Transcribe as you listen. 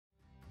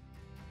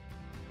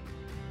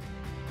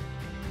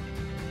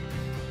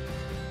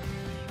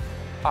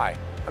Hi,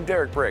 I'm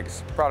Derek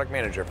Briggs, Product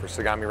Manager for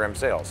Tsugami Rem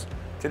Sales.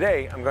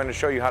 Today, I'm going to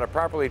show you how to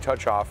properly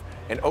touch off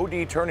an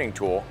OD turning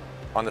tool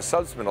on the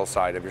sub-spindle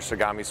side of your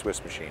Tsugami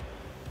Swiss machine.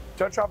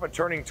 Touch off a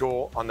turning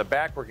tool on the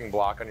back working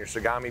block on your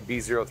Tsugami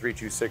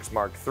B0326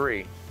 Mark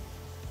III.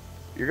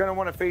 You're going to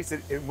want to face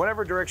it in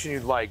whatever direction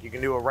you'd like. You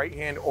can do a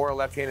right-hand or a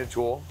left-handed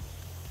tool.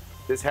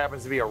 This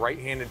happens to be a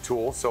right-handed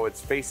tool, so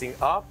it's facing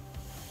up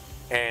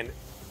and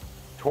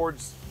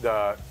towards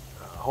the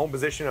home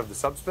position of the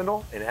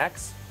sub-spindle in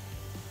X.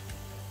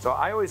 So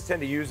I always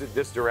tend to use it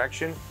this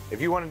direction.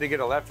 If you wanted to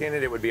get a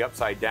left-handed, it would be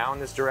upside down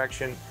this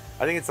direction.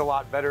 I think it's a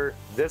lot better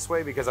this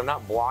way because I'm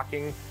not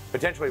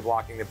potentially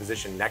blocking the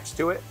position next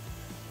to it.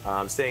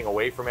 I'm staying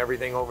away from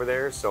everything over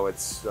there, so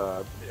it's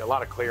a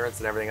lot of clearance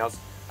and everything else.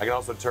 I can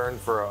also turn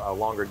for a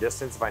longer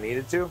distance if I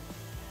needed to.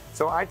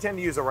 So I tend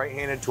to use a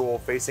right-handed tool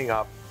facing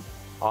up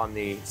on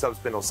the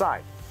sub-spindle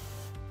side.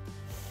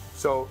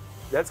 So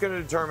that's going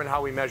to determine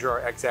how we measure our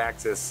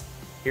x-axis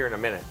here in a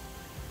minute.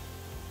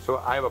 So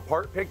I have a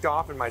part picked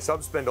off in my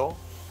sub-spindle.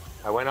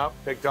 I went up,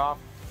 picked off.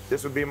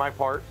 This would be my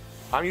part.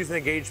 I'm using a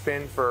gauge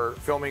pin for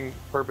filming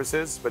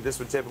purposes, but this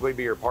would typically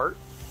be your part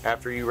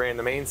after you ran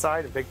the main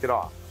side and picked it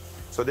off.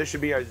 So this should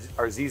be our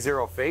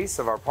Z0 face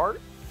of our part.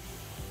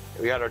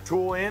 We got our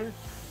tool in,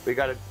 we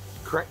got it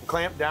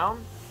clamped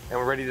down, and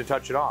we're ready to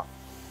touch it off.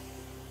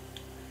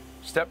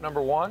 Step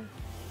number one,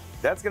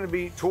 that's going to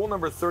be tool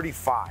number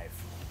 35.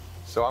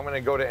 So I'm going to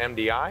go to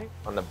MDI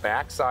on the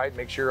back side,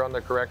 make sure you're on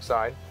the correct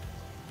side.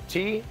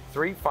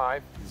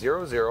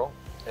 T3500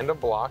 end of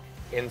block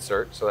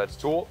insert. So that's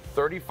tool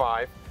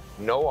 35,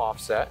 no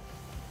offset.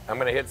 I'm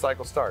going to hit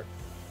cycle start.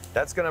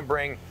 That's going to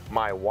bring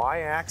my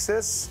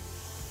y-axis.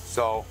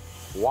 So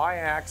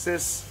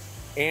y-axis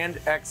and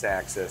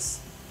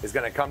x-axis is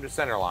going to come to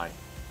center line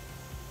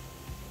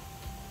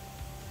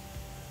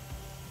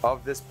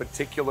of this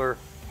particular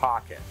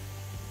pocket.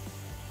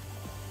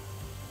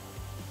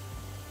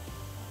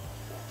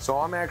 So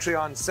I'm actually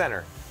on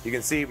center. You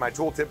can see my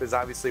tooltip is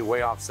obviously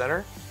way off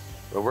center,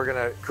 but we're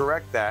going to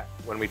correct that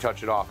when we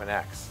touch it off in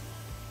X.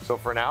 So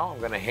for now, I'm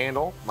going to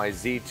handle my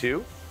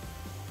Z2,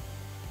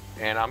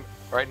 and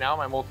right now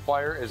my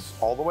multiplier is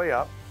all the way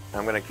up.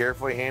 I'm going to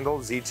carefully handle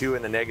Z2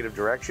 in the negative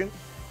direction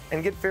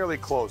and get fairly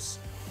close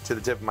to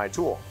the tip of my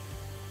tool.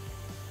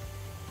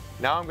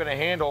 Now I'm going to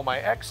handle my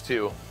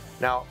X2.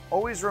 Now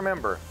always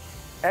remember,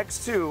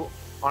 X2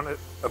 on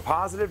a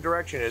positive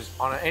direction is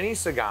on any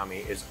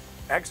Tsugami is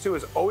X2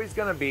 is always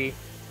going to be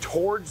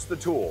towards the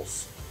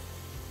tools.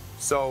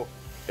 So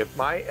if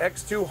my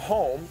X2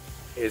 home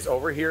is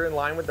over here in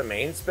line with the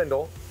main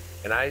spindle,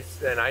 and I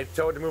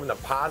tell it to move in the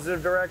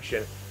positive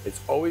direction, it's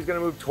always going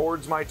to move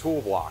towards my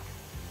tool block.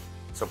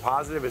 So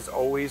positive is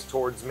always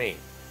towards me.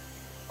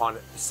 On,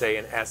 say,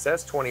 an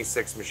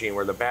SS26 machine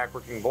where the back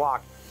working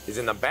block is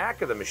in the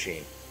back of the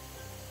machine,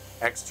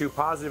 X2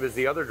 positive is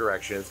the other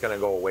direction. It's going to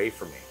go away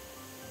from me.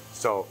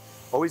 So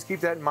always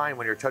keep that in mind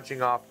when you're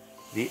touching off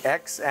the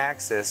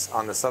X-axis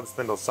on the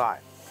sub-spindle side.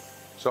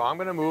 So I'm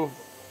going to move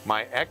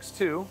my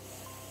X2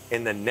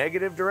 in the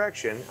negative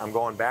direction. I'm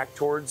going back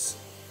towards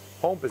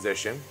home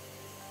position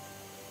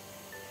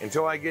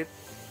until I get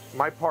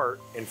my part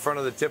in front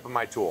of the tip of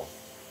my tool.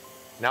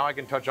 Now I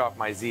can touch off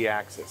my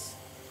Z-axis.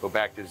 Go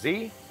back to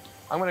Z.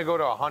 I'm going to go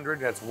to 100.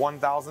 That's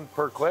 1,000th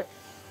per click.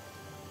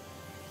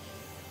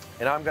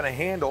 And I'm going to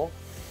handle,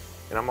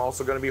 and I'm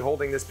also going to be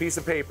holding this piece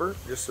of paper,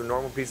 just a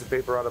normal piece of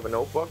paper out of a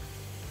notebook.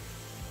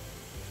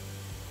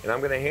 And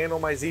I'm going to handle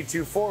my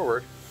Z2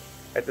 forward.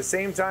 At the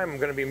same time, I'm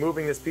going to be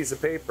moving this piece of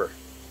paper.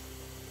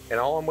 And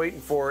all I'm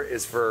waiting for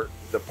is for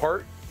the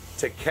part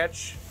to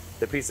catch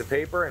the piece of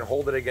paper and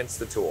hold it against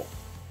the tool.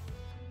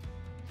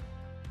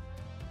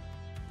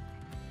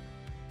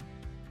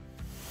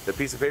 The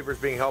piece of paper is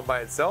being held by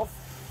itself.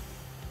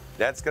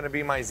 That's going to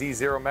be my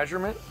Z0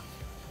 measurement.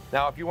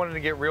 Now, if you wanted to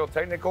get real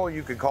technical,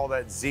 you could call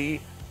that Z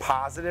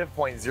positive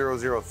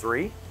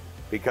 0.003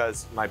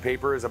 because my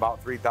paper is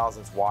about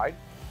 3/1000ths wide.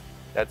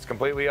 That's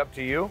completely up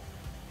to you.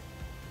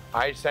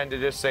 I tend to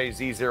just say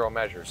Z0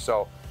 measures.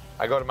 So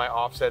I go to my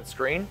offset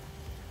screen,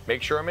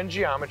 make sure I'm in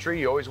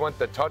geometry. You always want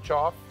the touch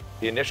off,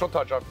 the initial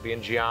touch off to be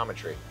in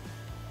geometry.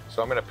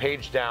 So I'm going to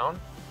page down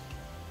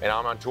and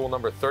I'm on tool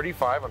number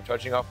 35. I'm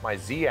touching off my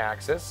Z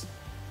axis.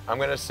 I'm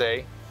going to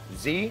say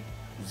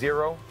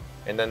Z0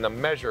 and then the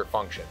measure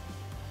function.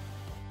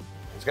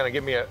 It's going to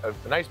give me a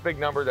nice big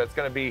number that's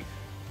going to be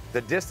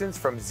the distance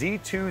from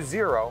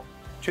Z20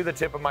 to the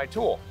tip of my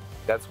tool.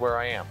 That's where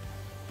I am.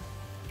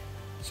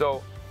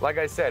 So, like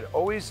I said,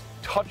 always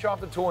touch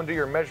off the tool and do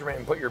your measurement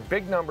and put your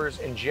big numbers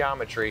in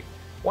geometry.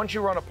 Once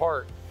you run a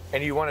part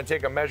and you want to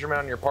take a measurement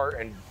on your part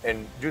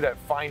and do that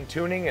fine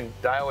tuning and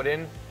dial it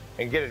in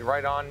and get it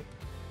right on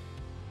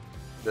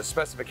the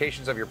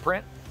specifications of your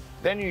print,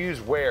 then you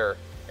use wear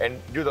and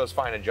do those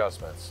fine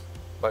adjustments.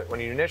 But when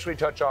you initially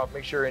touch off,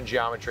 make sure you're in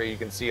geometry. You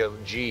can see a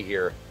G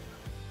here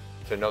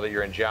to know that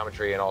you're in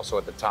geometry, and also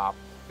at the top,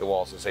 it will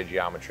also say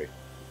geometry.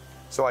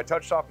 So I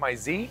touched off my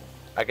Z.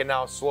 I can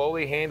now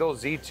slowly handle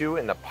Z2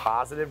 in the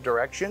positive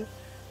direction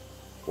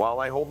while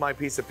I hold my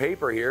piece of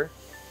paper here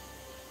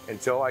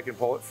until I can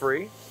pull it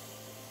free.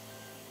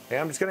 Okay,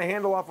 I'm just going to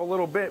handle off a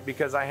little bit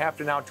because I have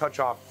to now touch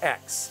off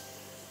X.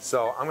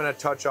 So I'm going to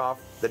touch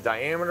off the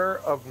diameter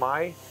of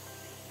my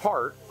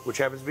part, which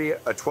happens to be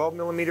a 12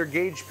 millimeter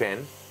gauge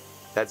pin.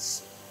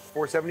 That's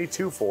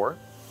 472 for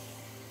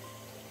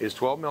is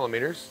 12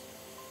 millimeters.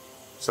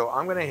 So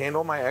I'm going to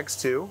handle my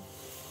X2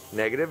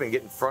 negative and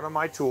get in front of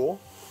my tool.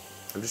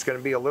 I'm just going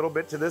to be a little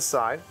bit to this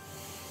side.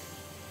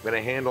 I'm going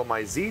to handle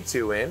my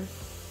Z2 in.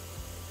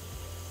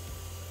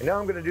 And now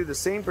I'm going to do the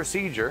same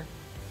procedure.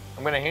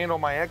 I'm going to handle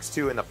my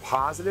X2 in the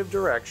positive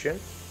direction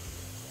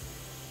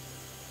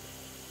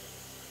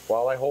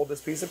while I hold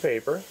this piece of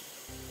paper.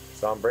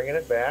 So I'm bringing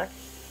it back.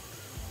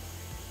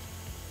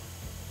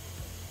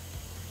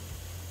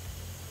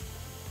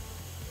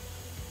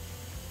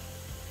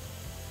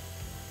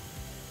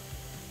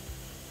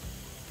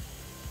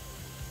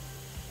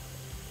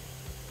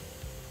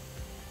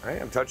 All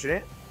right, I'm touching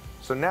it.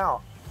 So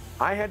now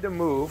I had to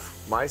move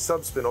my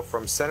sub spindle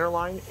from center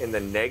line in the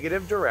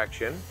negative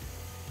direction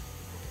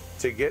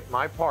to get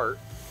my part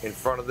in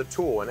front of the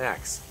tool in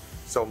X.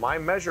 So my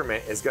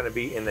measurement is going to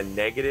be in the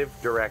negative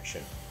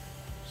direction.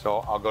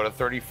 So I'll go to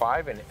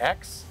 35 in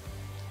X,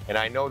 and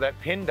I know that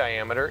pin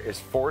diameter is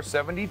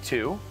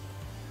 472.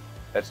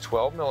 That's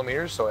 12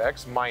 millimeters, so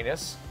X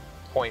minus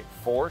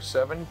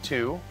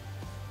 0.472.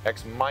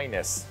 X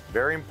minus,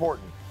 very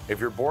important. If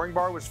your boring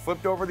bar was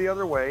flipped over the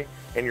other way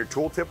and your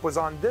tool tip was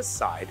on this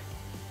side,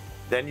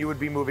 then you would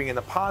be moving in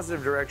the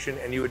positive direction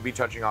and you would be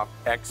touching off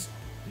X,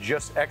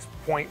 just X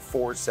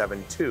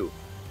 0.472,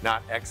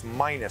 not X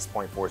minus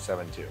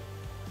 0.472.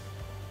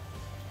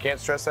 Can't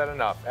stress that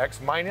enough. X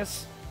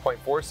minus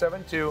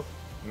 0.472,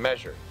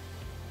 measure.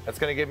 That's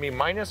going to give me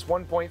minus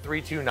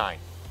 1.329.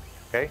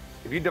 Okay?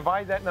 If you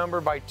divide that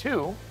number by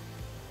 2,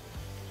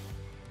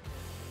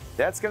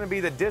 that's going to be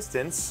the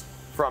distance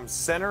from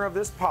center of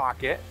this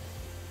pocket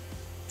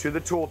to the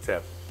tool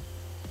tip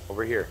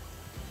over here.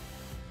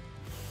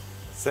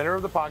 Center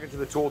of the pocket to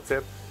the tool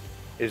tip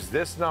is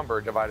this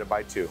number divided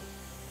by 2.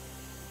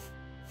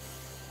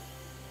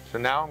 So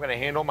now I'm going to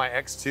handle my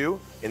X2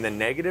 in the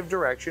negative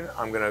direction.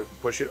 I'm going to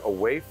push it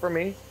away from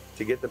me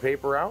to get the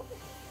paper out.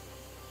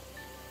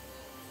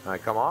 I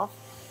come off.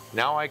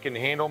 Now I can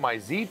handle my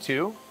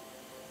Z2.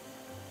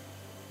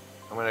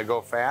 I'm going to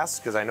go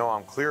fast because I know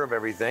I'm clear of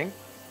everything.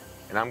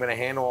 And I'm going to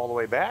handle all the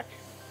way back.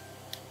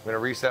 I'm going to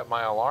reset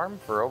my alarm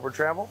for over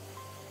travel.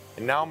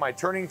 And now my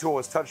turning tool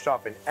is touched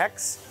off in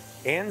X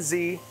and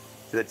Z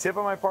to the tip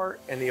of my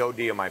part and the OD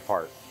of my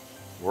part.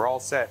 We're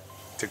all set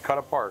to cut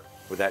apart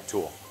with that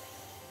tool.